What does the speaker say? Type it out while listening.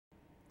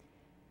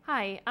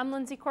Hi, I'm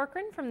Lindsay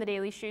Corcoran from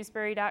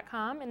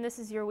thedailyshrewsbury.com, and this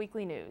is your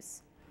weekly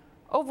news.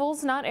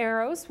 Ovals, not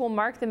arrows, will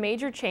mark the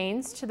major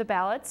change to the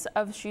ballots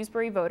of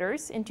Shrewsbury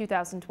voters in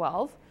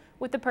 2012,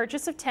 with the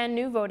purchase of 10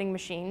 new voting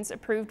machines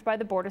approved by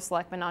the Board of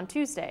Selectmen on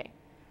Tuesday.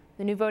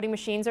 The new voting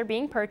machines are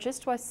being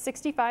purchased with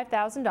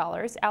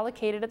 $65,000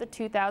 allocated at the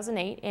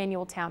 2008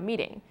 annual town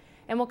meeting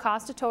and will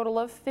cost a total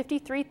of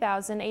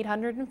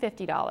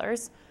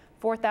 $53,850,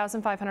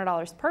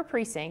 $4,500 per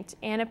precinct,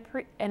 and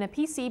a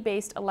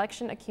PC-based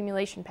election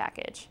accumulation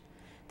package.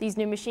 These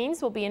new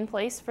machines will be in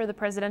place for the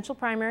presidential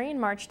primary in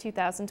March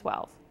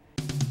 2012.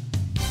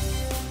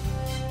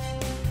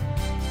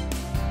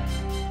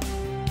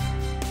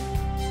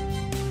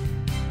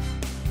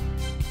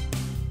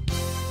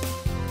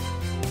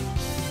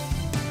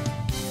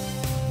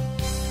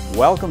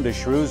 Welcome to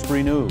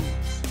Shrewsbury News,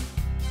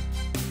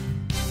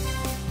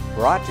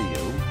 brought to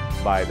you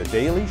by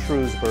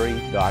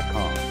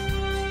thedailyshrewsbury.com.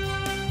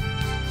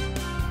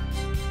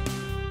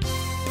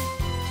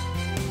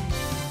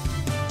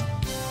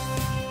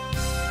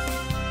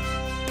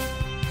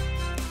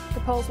 The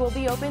polls will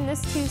be open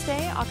this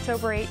Tuesday,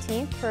 October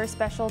 18th, for a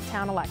special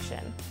town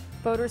election.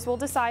 Voters will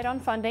decide on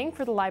funding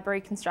for the library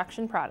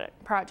construction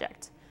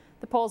project.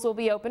 The polls will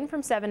be open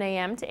from 7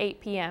 a.m. to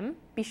 8 p.m.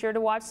 Be sure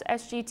to watch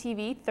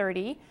SGTV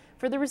 30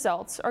 for the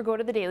results or go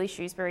to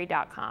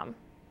thedailyshrewsbury.com.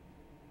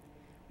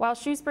 While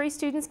Shrewsbury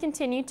students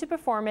continue to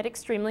perform at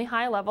extremely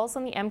high levels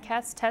on the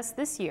MCAS test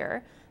this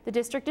year, the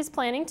district is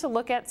planning to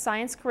look at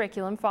science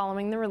curriculum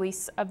following the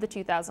release of the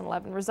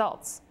 2011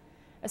 results.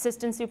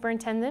 Assistant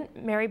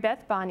Superintendent Mary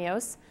Beth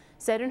Banyos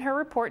said in her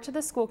report to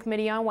the school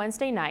committee on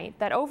Wednesday night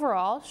that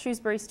overall,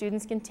 Shrewsbury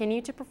students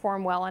continue to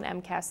perform well on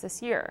MCAS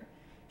this year.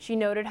 She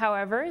noted,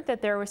 however,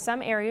 that there were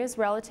some areas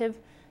relative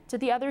to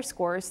the other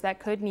scores that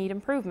could need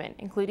improvement,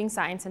 including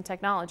science and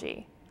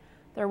technology.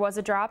 There was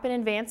a drop in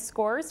advanced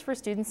scores for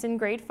students in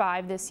grade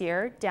 5 this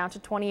year, down to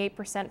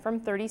 28% from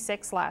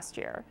 36% last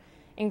year.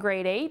 In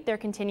grade 8, there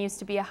continues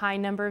to be a high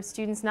number of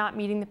students not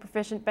meeting the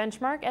proficient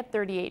benchmark at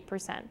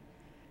 38%.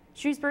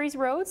 Shrewsbury's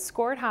roads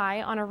scored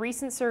high on a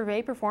recent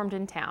survey performed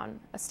in town,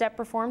 a step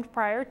performed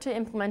prior to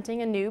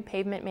implementing a new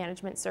pavement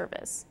management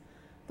service.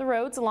 The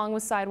roads, along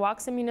with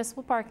sidewalks and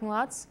municipal parking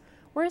lots,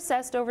 were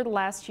assessed over the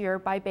last year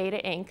by Beta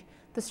Inc.,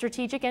 the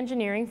strategic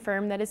engineering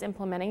firm that is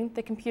implementing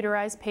the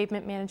computerized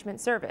pavement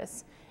management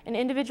service, and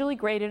individually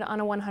graded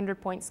on a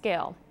 100-point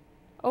scale.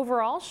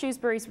 Overall,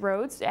 Shrewsbury's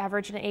roads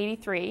averaged an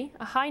 83,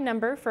 a high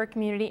number for a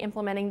community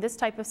implementing this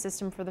type of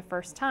system for the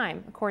first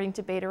time, according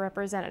to Beta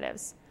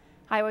representatives.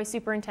 Highway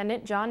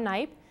Superintendent John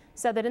Knipe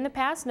said that in the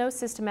past, no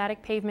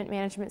systematic pavement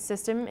management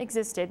system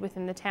existed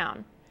within the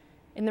town.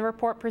 In the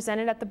report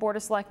presented at the Board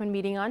of Selectmen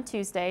meeting on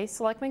Tuesday,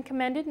 Selectmen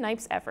commended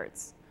Knipe's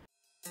efforts.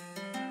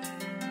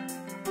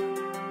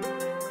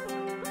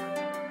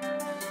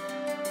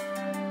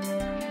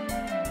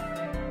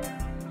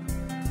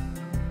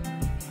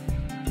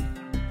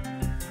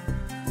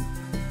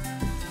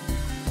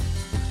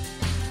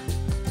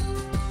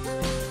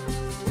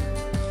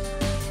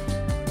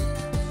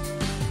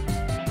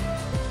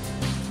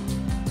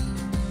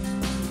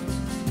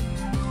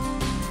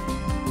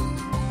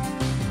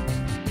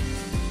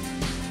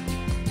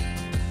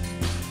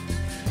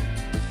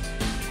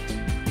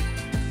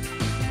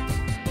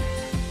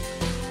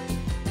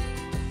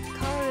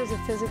 A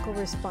physical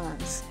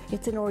response.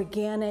 It's an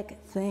organic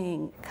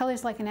thing.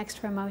 Color's like an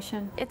extra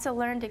emotion. It's a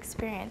learned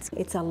experience.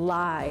 It's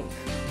alive.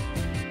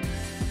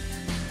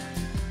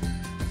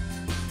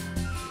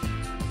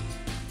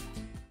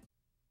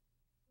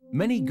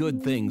 Many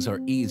good things are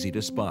easy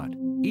to spot,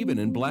 even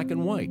in black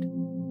and white.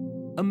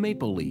 A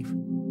maple leaf,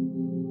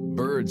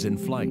 birds in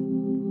flight,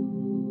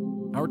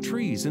 our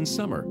trees in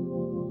summer.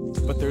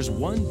 But there's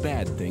one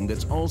bad thing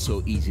that's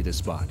also easy to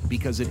spot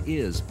because it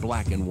is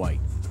black and white.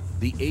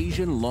 The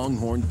Asian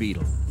longhorn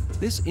beetle.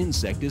 This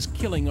insect is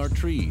killing our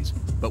trees,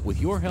 but with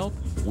your help,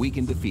 we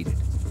can defeat it.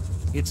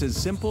 It's as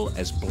simple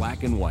as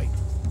black and white.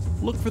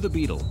 Look for the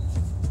beetle,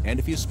 and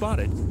if you spot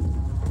it,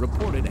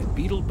 report it at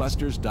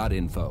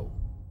beetlebusters.info.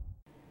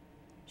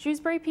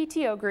 Shrewsbury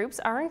PTO groups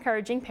are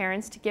encouraging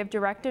parents to give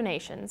direct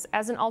donations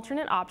as an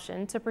alternate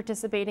option to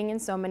participating in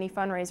so many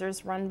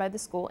fundraisers run by the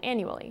school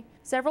annually.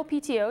 Several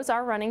PTOs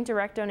are running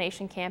direct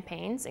donation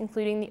campaigns,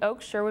 including the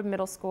Oak Sherwood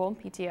Middle School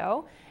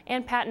PTO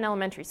and Patton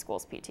Elementary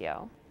School's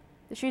PTO.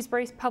 The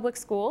Shrewsbury Public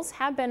Schools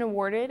have been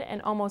awarded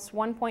an almost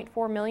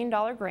 $1.4 million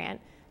grant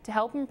to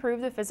help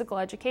improve the physical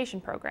education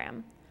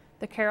program.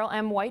 The Carol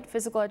M. White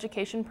Physical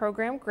Education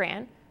Program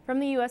grant from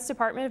the U.S.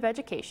 Department of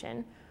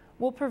Education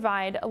will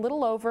provide a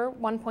little over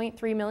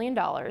 $1.3 million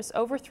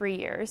over 3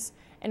 years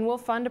and will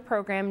fund a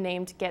program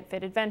named Get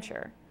Fit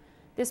Adventure.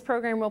 This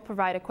program will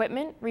provide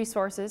equipment,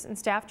 resources, and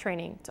staff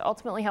training to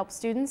ultimately help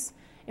students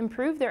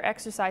improve their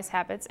exercise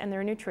habits and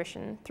their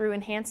nutrition through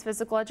enhanced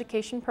physical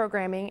education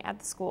programming at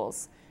the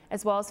schools,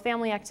 as well as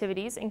family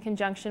activities in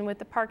conjunction with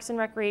the Parks and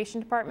Recreation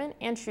Department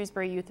and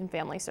Shrewsbury Youth and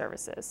Family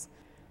Services.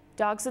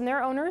 Dogs and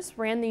their owners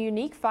ran the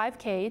unique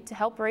 5K to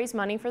help raise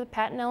money for the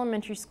Patton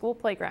Elementary School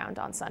playground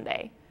on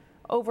Sunday.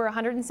 Over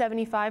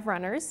 175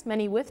 runners,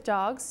 many with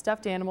dogs,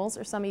 stuffed animals,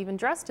 or some even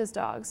dressed as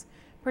dogs,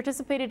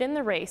 participated in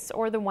the race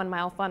or the 1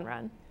 mile fun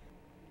run.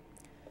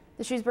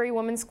 The Shrewsbury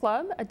Women's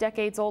Club, a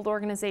decades-old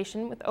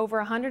organization with over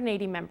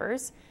 180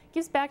 members,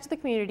 gives back to the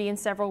community in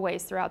several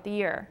ways throughout the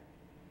year.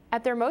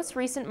 At their most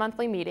recent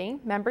monthly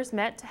meeting, members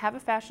met to have a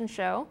fashion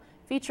show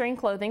featuring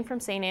clothing from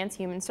St. Anne's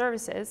Human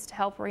Services to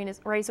help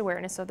raise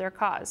awareness of their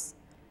cause.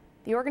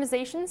 The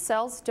organization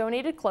sells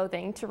donated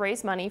clothing to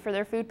raise money for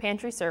their food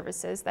pantry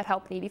services that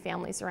help needy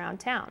families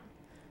around town.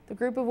 The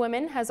group of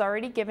women has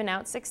already given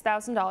out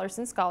 $6,000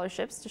 in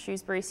scholarships to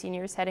Shrewsbury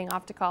seniors heading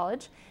off to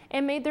college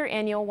and made their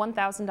annual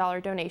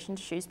 $1,000 donation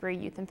to Shrewsbury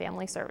Youth and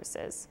Family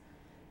Services.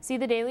 See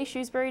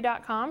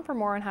thedailyshrewsbury.com for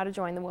more on how to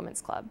join the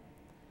Women's Club.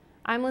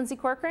 I'm Lindsay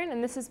Corcoran,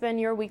 and this has been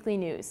your weekly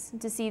news.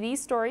 To see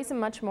these stories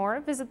and much more,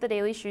 visit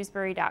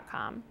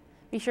thedailyshrewsbury.com.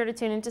 Be sure to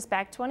tune in to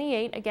SPAC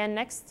 28 again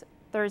next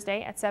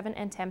Thursday at 7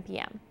 and 10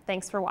 p.m.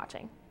 Thanks for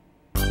watching.